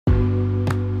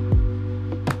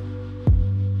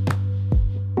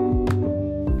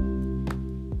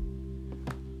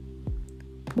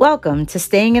Welcome to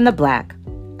Staying in the Black,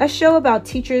 a show about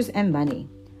teachers and money.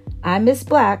 I'm Miss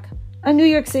Black, a New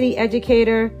York City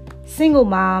educator, single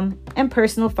mom, and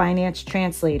personal finance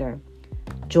translator.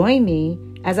 Join me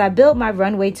as I build my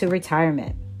runway to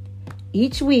retirement.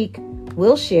 Each week,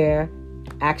 we'll share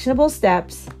actionable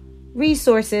steps,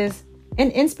 resources,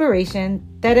 and inspiration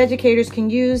that educators can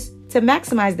use to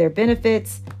maximize their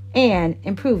benefits and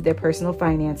improve their personal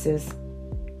finances.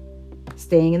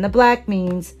 Staying in the black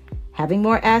means having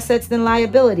more assets than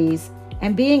liabilities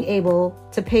and being able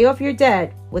to pay off your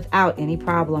debt without any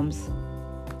problems.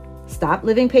 Stop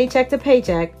living paycheck to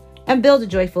paycheck and build a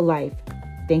joyful life.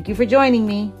 Thank you for joining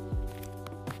me.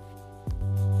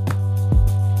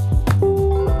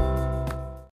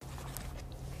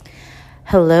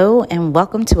 Hello, and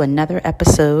welcome to another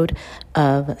episode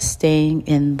of Staying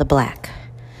in the Black.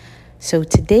 So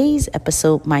today's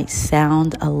episode might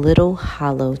sound a little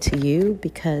hollow to you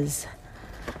because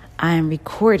I am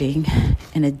recording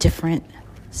in a different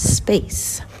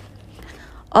space.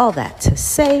 All that to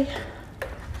say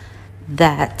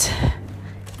that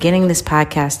getting this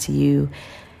podcast to you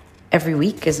every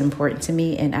week is important to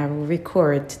me, and I will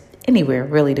record anywhere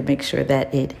really to make sure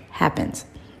that it happens.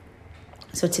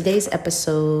 So today's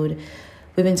episode,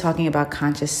 we've been talking about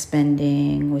conscious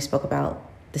spending. We spoke about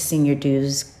the senior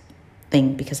dues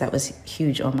thing because that was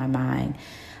huge on my mind.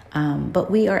 But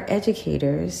we are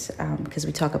educators because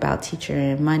we talk about teacher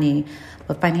and money,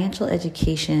 but financial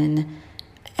education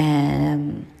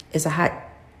is a hot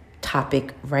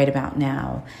topic right about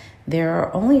now. There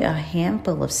are only a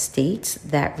handful of states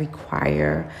that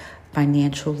require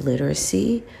financial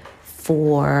literacy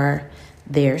for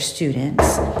their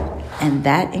students, and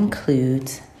that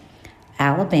includes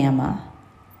Alabama,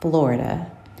 Florida,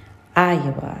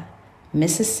 Iowa,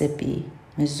 Mississippi,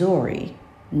 Missouri,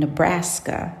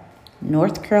 Nebraska,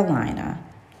 North Carolina,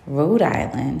 Rhode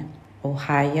Island,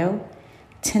 Ohio,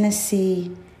 Tennessee,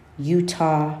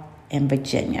 Utah, and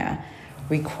Virginia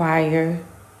require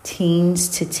teens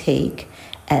to take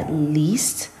at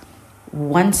least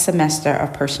one semester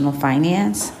of personal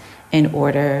finance in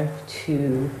order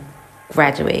to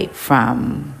graduate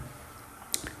from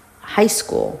high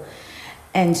school.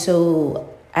 And so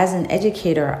as an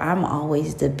educator, I'm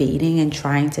always debating and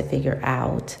trying to figure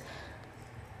out,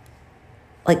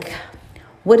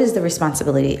 what is the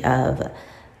responsibility of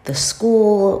the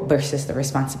school versus the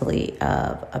responsibility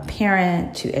of a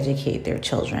parent to educate their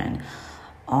children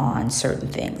on certain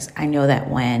things. I know that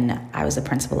when I was a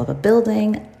principal of a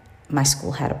building, my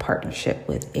school had a partnership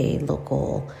with a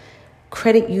local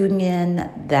credit union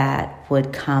that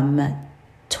would come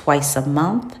twice a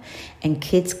month, and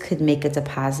kids could make a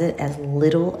deposit as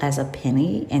little as a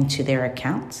penny into their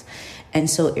accounts. And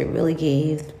so it really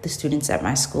gave the students at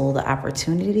my school the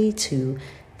opportunity to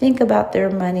think about their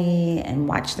money and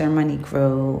watch their money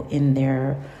grow in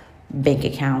their bank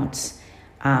accounts,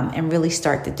 and really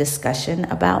start the discussion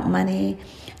about money.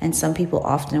 And some people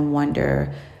often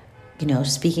wonder,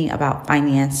 speaking about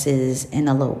finances in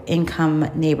a low income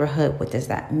neighborhood, what does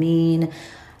that mean?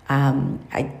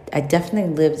 I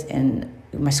definitely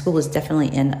my school was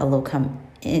definitely in a low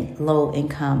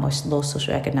income or low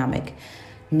socioeconomic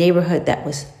neighborhood that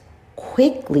was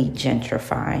quickly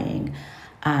gentrifying.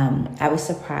 I was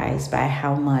surprised by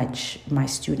how much my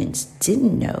students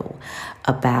didn't know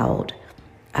about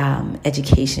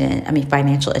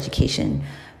financial education,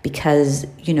 because,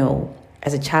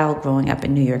 as a child growing up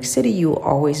in New York City, you were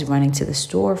always running to the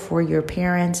store for your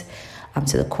parents,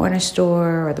 to the corner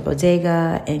store or the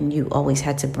bodega, and you always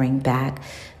had to bring back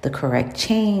the correct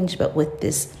change. But with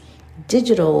this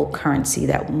digital currency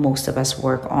that most of us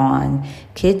work on,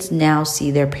 kids now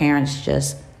see their parents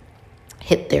just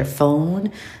hit their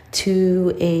phone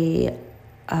to a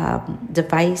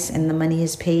device and the money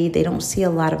is paid. They don't see a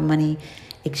lot of money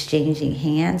exchanging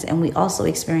hands. And we also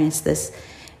experienced this,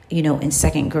 in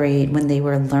second grade when they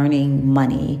were learning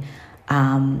money.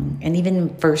 And even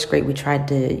in first grade, we tried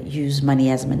to use money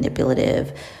as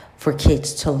manipulative for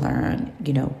kids to learn,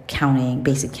 counting,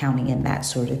 basic counting and that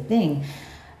sort of thing.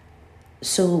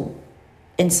 So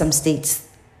in some states,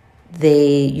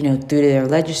 they, through their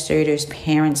legislators,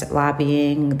 parents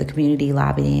lobbying, the community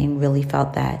lobbying, really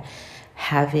felt that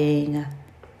having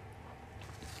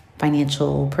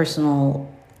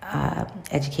personal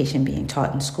education being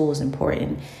taught in school is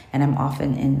important. And I'm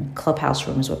often in clubhouse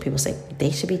rooms where people say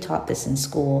they should be taught this in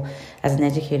school. As an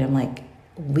educator, I'm like,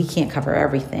 we can't cover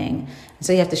everything. And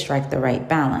so you have to strike the right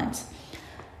balance.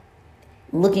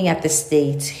 Looking at the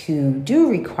states who do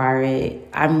require it,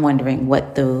 I'm wondering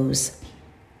what those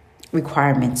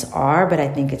requirements are, but I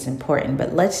think it's important.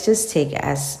 But let's just take,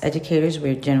 as educators,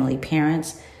 we're generally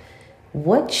parents,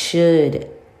 what should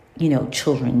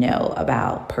children know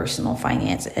about personal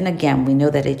finance. And again, we know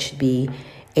that it should be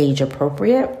age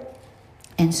appropriate.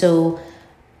 And so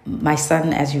my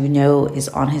son, as you know, is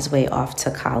on his way off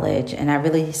to college. And I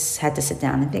really had to sit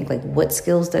down and think, like, what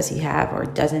skills does he have or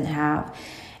doesn't have?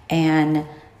 And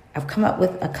I've come up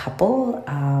with a couple.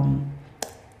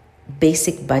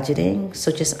 Basic budgeting.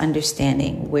 So just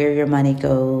understanding where your money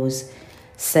goes,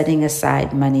 setting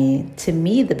aside money. To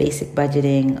me, the basic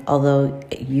budgeting, although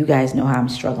you guys know how I'm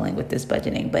struggling with this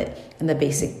budgeting, but in the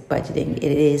basic budgeting, it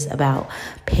is about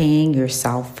paying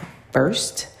yourself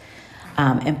first.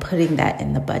 And putting that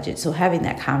in the budget. So having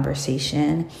that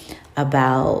conversation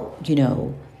about,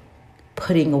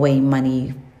 putting away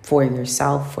money for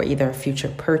yourself for either a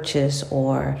future purchase,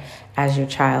 or as your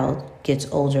child gets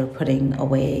older, putting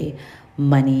away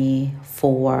money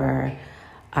for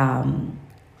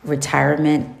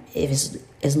retirement.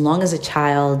 As long as a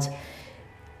child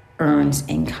earns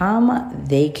income,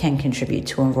 they can contribute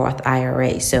to a Roth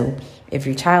IRA. So if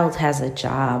your child has a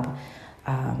job,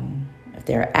 if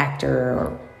they're an actor,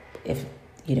 or if,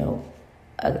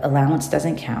 allowance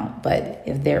doesn't count, but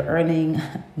if they're earning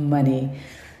money,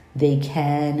 they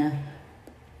can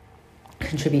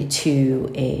contribute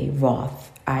to a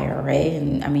Roth IRA.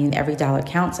 And I mean, every dollar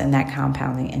counts, and that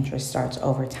compounding interest starts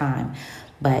over time.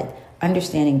 But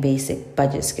understanding basic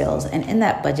budget skills, and in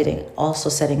that budgeting, also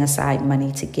setting aside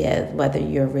money to give, whether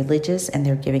you're religious and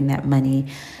they're giving that money,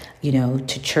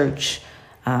 to church,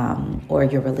 or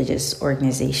your religious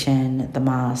organization, the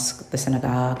mosque, the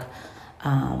synagogue,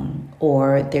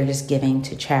 or they're just giving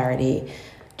to charity.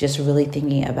 Just really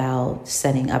thinking about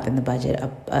setting up in the budget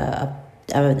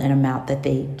an amount that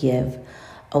they give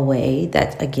away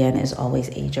that, again, is always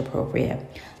age appropriate.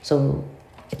 So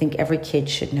I think every kid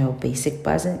should know basic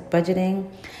budgeting.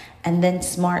 And then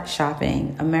smart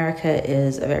shopping. America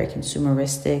is a very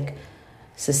consumeristic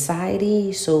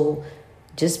society. So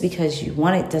just because you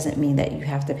want it doesn't mean that you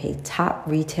have to pay top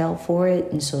retail for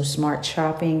it. And so smart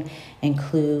shopping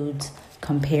includes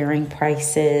comparing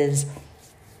prices,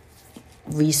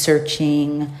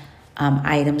 researching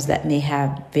items that may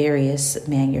have various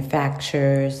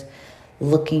manufacturers,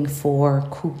 looking for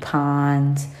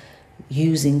coupons,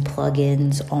 using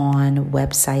plugins on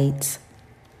websites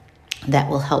that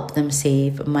will help them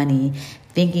save money,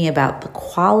 thinking about the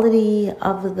quality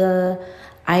of the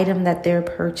item that they're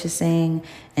purchasing.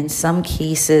 In some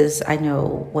cases, I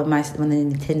know when the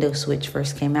Nintendo Switch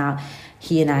first came out,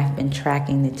 he and I have been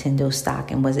tracking Nintendo stock,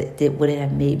 and would it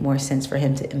have made more sense for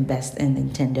him to invest in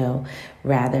Nintendo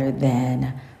rather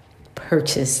than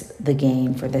purchase the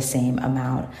game for the same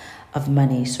amount of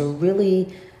money? So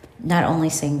really not only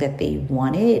saying that they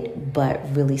want it,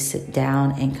 but really sit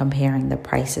down and comparing the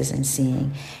prices and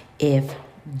seeing if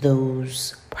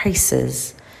those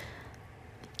prices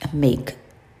make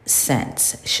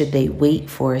sense. Should they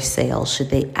wait for a sale? Should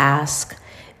they ask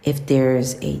if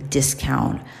there's a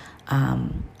discount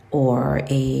or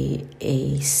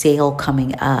a sale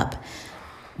coming up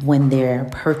when they're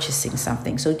purchasing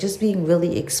something? So just being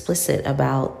really explicit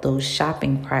about those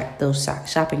shopping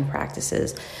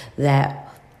practices that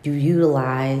you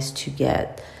utilize to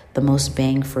get the most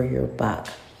bang for your buck.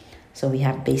 So we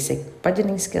have basic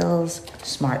budgeting skills,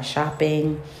 smart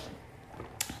shopping.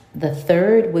 The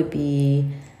third would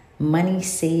be money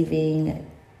saving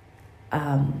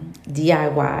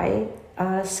DIY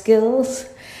skills.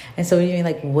 And so you mean,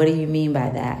 like, what do you mean by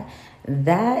that?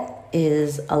 That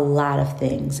is a lot of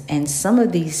things. And some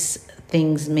of these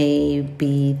things may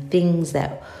be things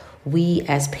that we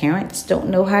as parents don't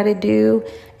know how to do,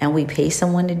 and we pay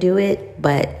someone to do it,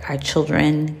 but our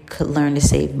children could learn to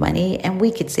save money, and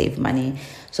we could save money.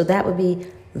 So that would be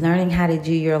learning how to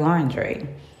do your laundry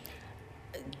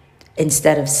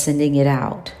instead of sending it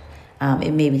out.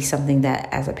 It may be something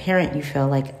that as a parent you feel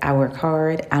like, I work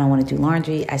hard, I don't want to do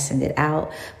laundry, I send it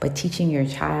out. But teaching your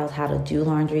child how to do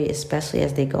laundry, especially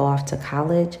as they go off to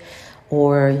college,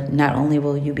 or not only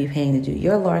will you be paying to do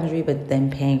your laundry, but then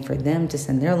paying for them to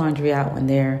send their laundry out when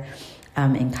they're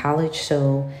in college.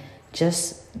 So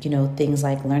just, things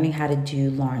like learning how to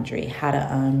do laundry, how to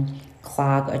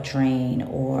unclog a drain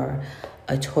or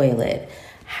a toilet,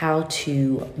 how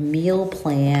to meal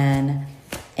plan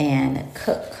and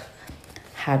cook,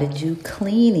 how to do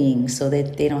cleaning so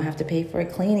that they don't have to pay for a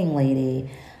cleaning lady,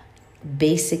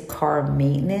 basic car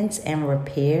maintenance and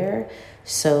repair.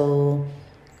 So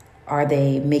are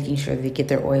they making sure they get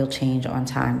their oil change on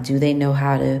time? Do they know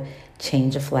how to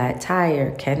change a flat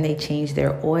tire? Can they change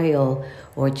their oil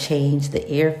or change the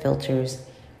air filters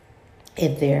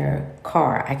in their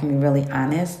car? I can be really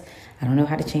honest. I don't know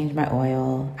how to change my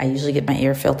oil. I usually get my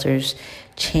air filters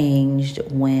changed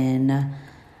when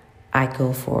I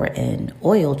go for an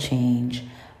oil change.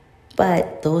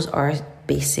 But those are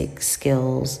basic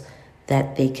skills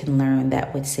that they can learn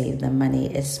that would save them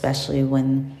money, especially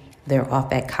when they're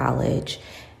off at college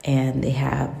and they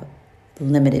have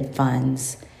limited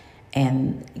funds.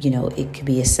 And, it could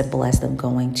be as simple as them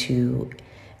going to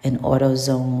an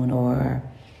AutoZone or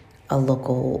a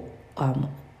local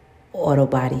auto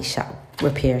body shop,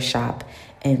 repair shop,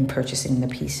 and purchasing the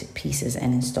pieces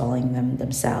and installing them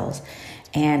themselves.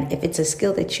 And if it's a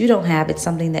skill that you don't have, it's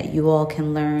something that you all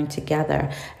can learn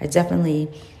together. I definitely,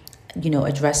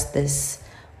 addressed this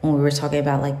when we were talking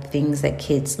about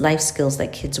life skills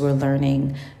that kids were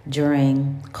learning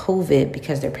during COVID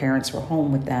because their parents were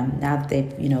home with them. Now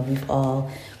that we've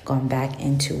all gone back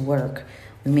into work,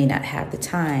 we may not have the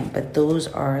time, but those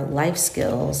are life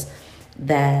skills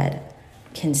that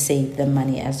can save them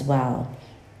money as well.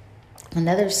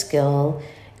 Another skill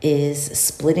is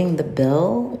splitting the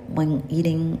bill when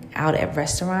eating out at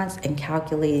restaurants and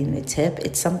calculating the tip.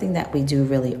 It's something that we do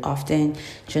really often.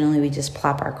 Generally, we just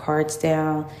plop our cards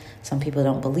down. Some people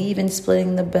don't believe in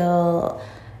splitting the bill.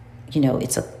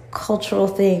 It's a cultural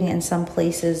thing in some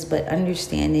places, but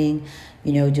understanding,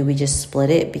 do we just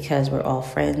split it because we're all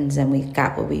friends and we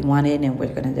got what we wanted and we're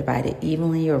going to divide it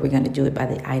evenly, or we're going to do it by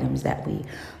the items that we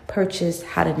purchased?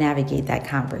 How to navigate that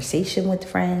conversation with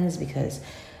friends because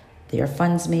their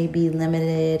funds may be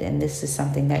limited, and this is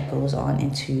something that goes on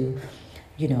into,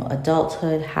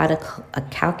 adulthood. How to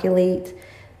calculate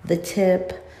the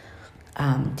tip.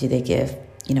 Do they give,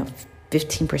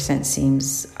 15%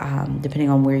 seems, depending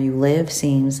on where you live,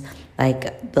 seems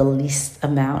like the least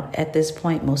amount at this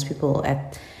point. Most people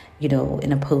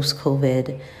in a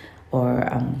post-COVID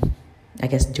or I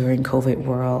guess during COVID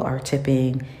world are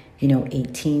tipping,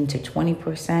 18 to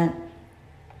 20%.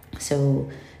 So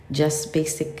just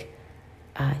basic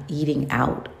eating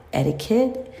out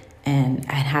etiquette and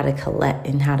how to collect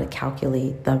and how to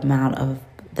calculate the amount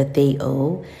that they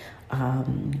owe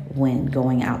when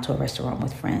going out to a restaurant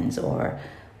with friends or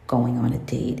going on a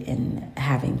date, and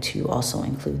having to also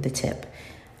include the tip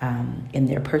in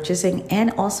their purchasing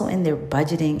and also in their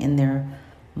budgeting, in their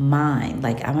mind.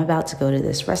 Like, I'm about to go to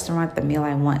this restaurant, the meal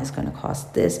I want is going to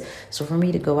cost this. So for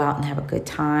me to go out and have a good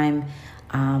time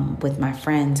with my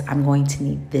friends, I'm going to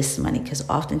need this money, because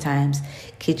oftentimes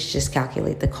kids just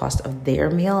calculate the cost of their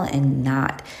meal and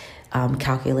not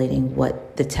calculating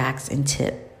what the tax and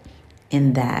tip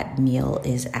in that meal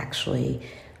is actually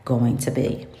going to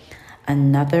be.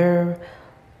 Another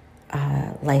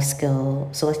life skill,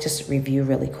 so let's just review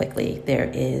really quickly.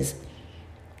 There is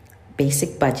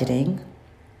basic budgeting,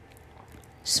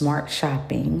 smart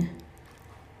shopping,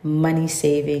 money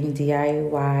saving,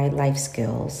 DIY life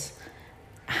skills,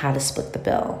 how to split the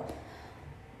bill.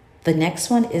 The next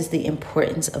one is the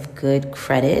importance of good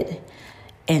credit.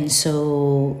 And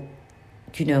so,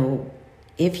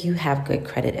 if you have good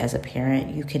credit as a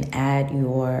parent, you can add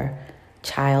your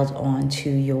child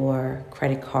onto your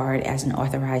credit card as an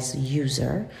authorized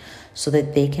user so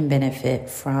that they can benefit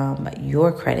from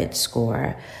your credit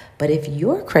score. But if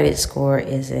your credit score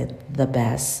isn't the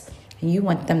best and you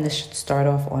want them to start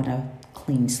off on a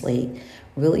clean slate,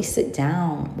 really sit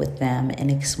down with them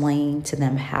and explain to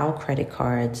them how credit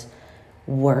cards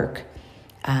work.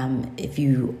 If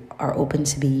you are open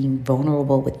to being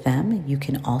vulnerable with them, you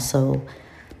can also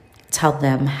tell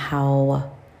them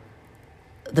how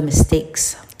the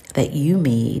mistakes that you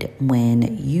made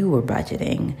when you were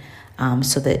budgeting,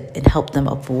 so that it helped them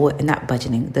avoid, not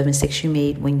budgeting, the mistakes you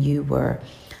made when you were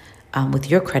with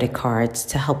your credit cards,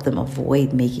 to help them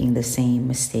avoid making the same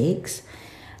mistakes.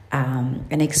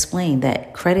 And explain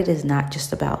that credit is not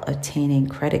just about obtaining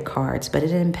credit cards, but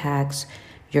it impacts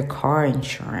your car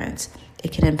insurance.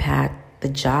 It can impact the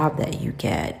job that you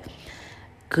get.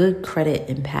 Good credit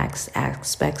impacts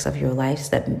aspects of your life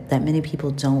that many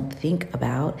people don't think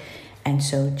about. And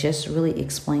so just really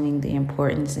explaining the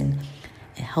importance and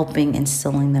helping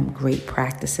instilling them great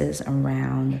practices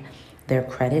around their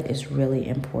credit is really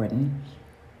important.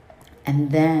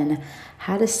 And then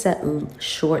how to set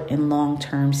short and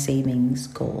long-term savings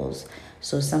goals.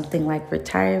 So something like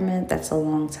retirement, that's a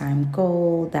long-time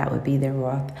goal. That would be their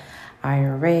Roth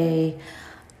IRA.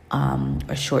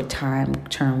 A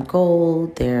short-term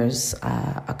goal. There's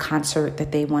a concert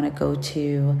that they want to go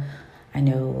to. I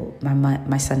know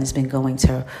my son has been going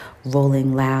to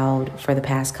Rolling Loud for the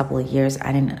past couple of years.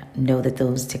 I didn't know that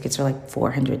those tickets are like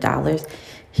 $400.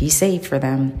 He saved for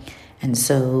them. And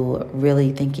so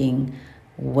really thinking,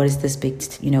 what is this big,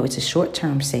 it's a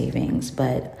short-term savings,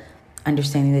 but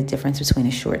understanding the difference between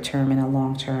a short-term and a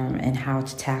long-term and how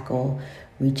to tackle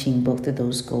reaching both of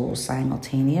those goals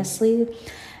simultaneously.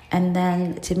 And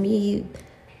then to me,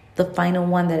 the final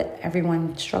one that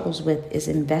everyone struggles with is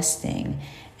investing.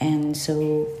 And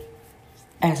so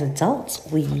as adults,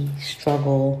 we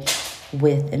struggle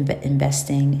with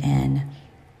investing and,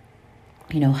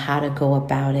 how to go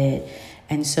about it.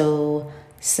 And so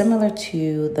similar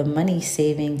to the money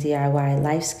saving DIY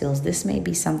life skills, this may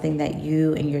be something that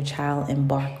you and your child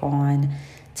embark on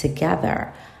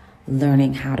together,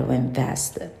 learning how to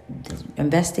invest.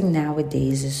 Investing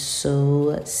nowadays is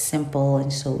so simple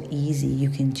and so easy. You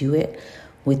can do it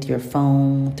with your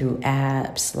phone through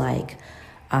apps like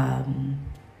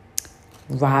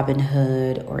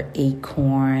Robinhood or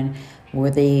Acorn,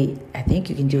 I think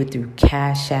you can do it through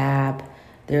Cash App.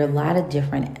 There are a lot of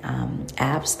different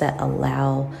apps that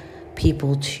allow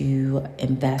people to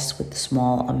invest with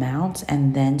small amounts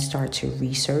and then start to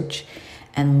research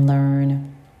and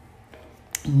learn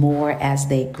more as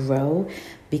they grow,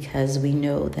 because we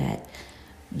know that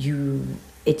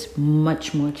it's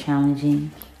much more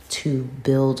challenging to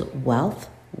build wealth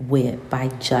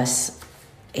by just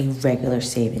a regular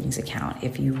savings account.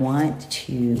 If you want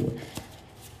to,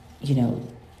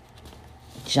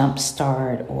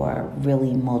 jumpstart or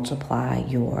really multiply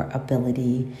your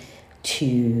ability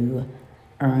to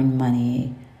earn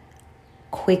money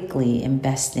quickly,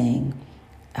 investing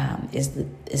is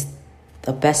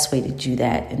the best way to do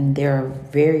that. And there are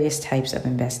various types of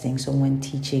investing. So when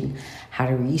teaching how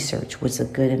to research what's a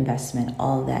good investment,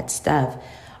 all that stuff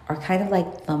are kind of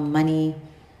like the money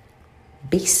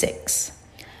basics.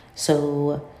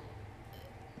 So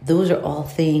those are all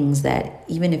things that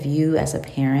even if you as a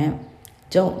parent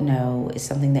don't know, is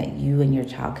something that you and your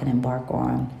child can embark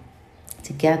on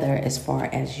together as far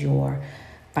as your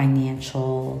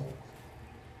financial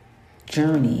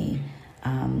journey,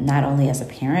 not only as a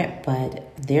parent,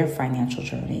 but their financial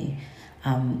journey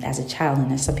as a child.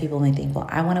 And as some people may think, well,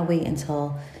 I want to wait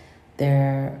until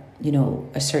they're,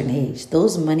 a certain age.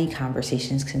 Those money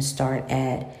conversations can start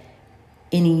at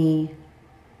any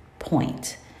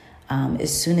point.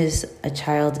 As soon as a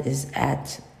child is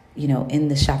at, in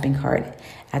the shopping cart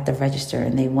at the register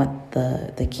and they want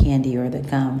the candy or the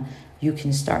gum, you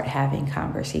can start having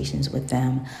conversations with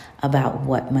them about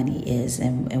what money is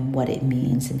and what it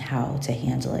means and how to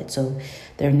handle it. So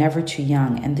they're never too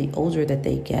young. And the older that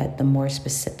they get, the more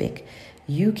specific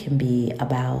you can be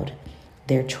about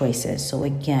their choices. So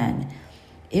again,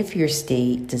 if your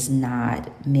state does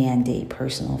not mandate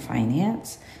personal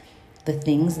finance, the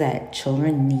things that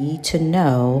children need to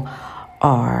know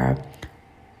are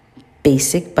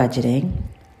basic budgeting,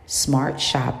 smart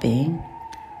shopping,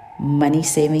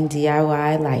 money-saving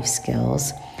DIY life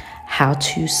skills, how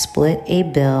to split a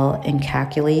bill and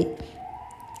calculate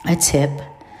a tip,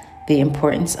 the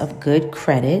importance of good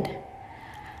credit,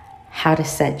 how to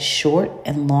set short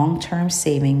and long-term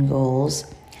saving goals,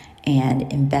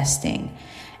 and investing.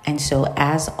 And so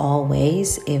as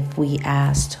always, if we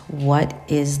asked what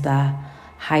is the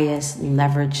highest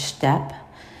leverage step,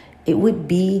 it would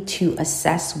be to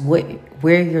assess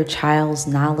where your child's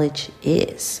knowledge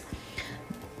is.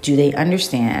 Do they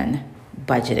understand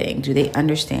budgeting? Do they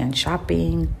understand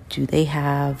shopping? Do they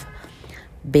have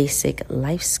basic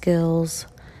life skills?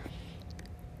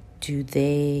 Do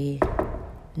they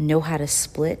know how to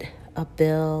split a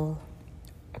bill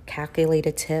or calculate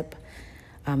a tip?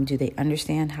 Do they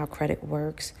understand how credit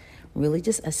works? Really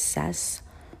just assess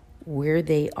where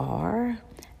they are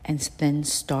and then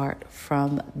start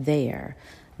from there.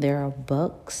 There are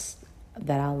books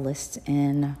that I'll list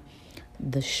in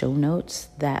the show notes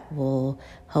that will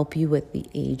help you with the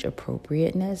age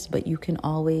appropriateness, but you can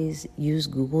always use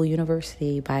Google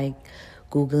University by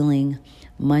Googling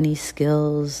money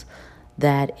skills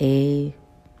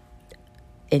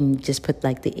and just put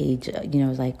like the age,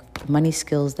 like money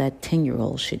skills that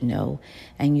 10-year-olds should know.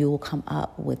 And you will come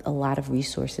up with a lot of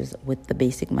resources with the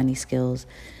basic money skills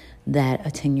that a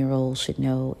 10-year-old should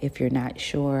know if you're not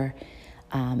sure,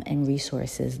 and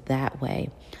resources that way.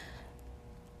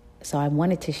 So I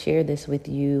wanted to share this with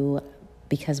you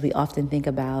because we often think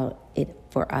about it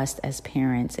for us as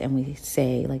parents and we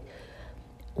say like,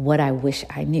 what I wish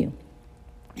I knew.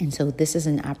 And so this is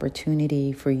an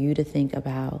opportunity for you to think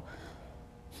about,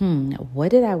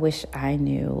 what did I wish I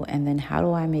knew? And then how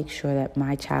do I make sure that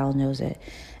my child knows it?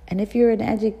 And if you're an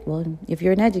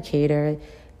educator,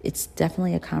 it's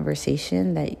definitely a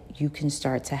conversation that you can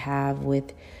start to have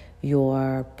with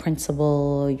your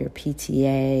principal, your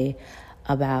PTA,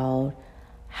 about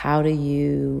how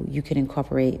you can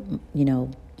incorporate,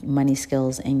 money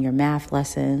skills in your math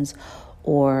lessons,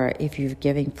 or if you're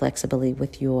giving flexibility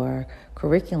with your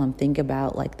curriculum, think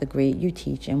about like the grade you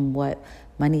teach and what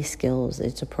money skills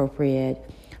it's appropriate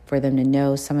for them to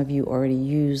know. Some of you already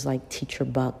use like teacher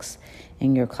bucks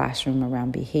in your classroom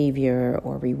around behavior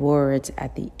or rewards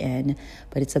at the end,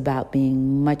 but it's about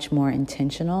being much more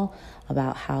intentional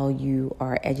about how you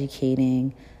are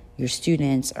educating your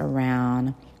students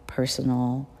around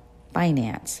personal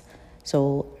finance.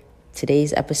 So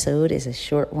today's episode is a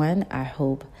short one. I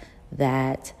hope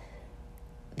that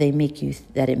it makes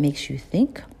you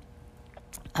think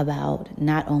about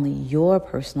not only your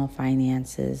personal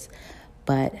finances,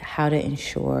 but how to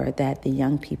ensure that the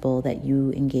young people that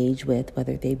you engage with,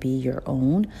 whether they be your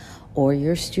own or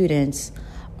your students,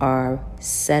 are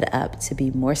set up to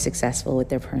be more successful with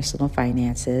their personal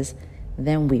finances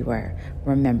than we were.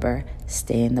 Remember,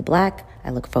 stay in the black.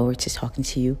 I look forward to talking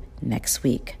to you next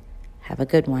week. Have a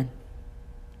good one.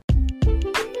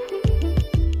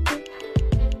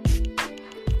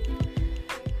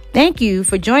 Thank you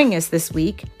for joining us this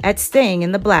week at Staying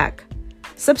in the Black.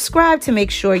 Subscribe to make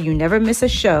sure you never miss a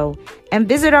show and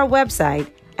visit our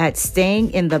website at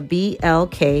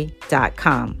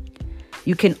stayingintheblk.com.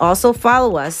 You can also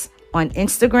follow us on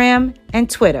Instagram and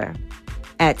Twitter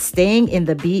at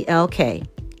stayingintheblk.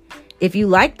 If you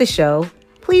like the show,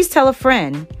 please tell a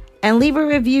friend and leave a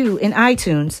review in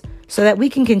iTunes so that we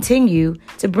can continue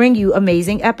to bring you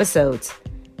amazing episodes.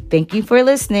 Thank you for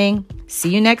listening. See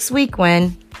you next week,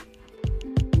 Gwen.